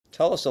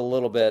Tell us a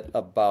little bit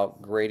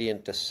about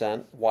gradient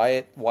descent,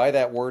 why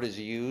that word is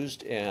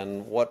used,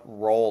 and what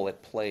role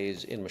it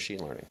plays in machine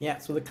learning. Yeah,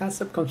 so the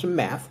concept comes from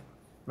math,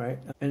 right?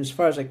 And as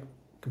far as like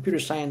computer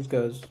science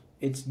goes,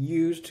 it's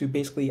used to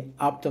basically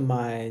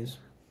optimize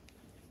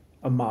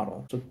a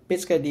model. So the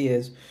basic idea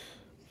is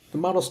the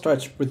model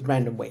starts with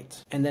random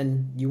weights, and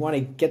then you want to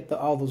get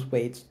all those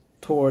weights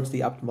towards the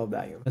optimal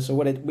value. And so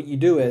what you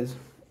do is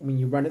when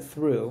you run it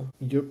through,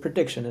 you do a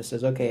prediction. It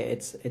says, okay,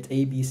 it's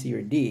A, B, C,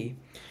 or D,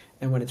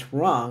 and when it's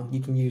wrong, you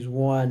can use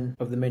one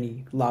of the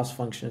many loss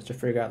functions to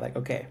figure out like,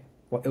 okay,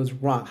 well, it was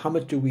wrong. How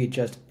much do we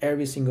adjust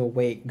every single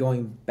weight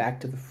going back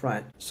to the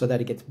front so that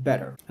it gets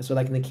better? And so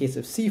like in the case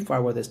of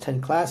CFAR where there's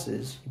 10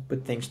 classes, you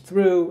put things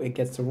through, it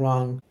gets the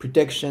wrong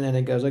prediction and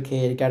it goes,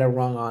 okay, it got it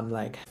wrong on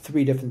like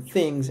 3 different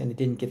things and it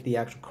didn't get the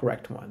actual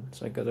correct one.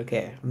 So it goes,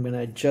 okay, I'm going to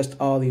adjust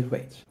all these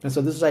weights. And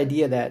so this is the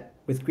idea that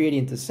with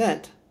gradient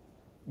descent,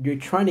 you're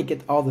trying to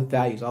get all the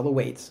values, all the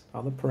weights,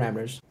 all the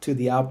parameters to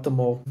the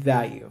optimal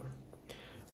value.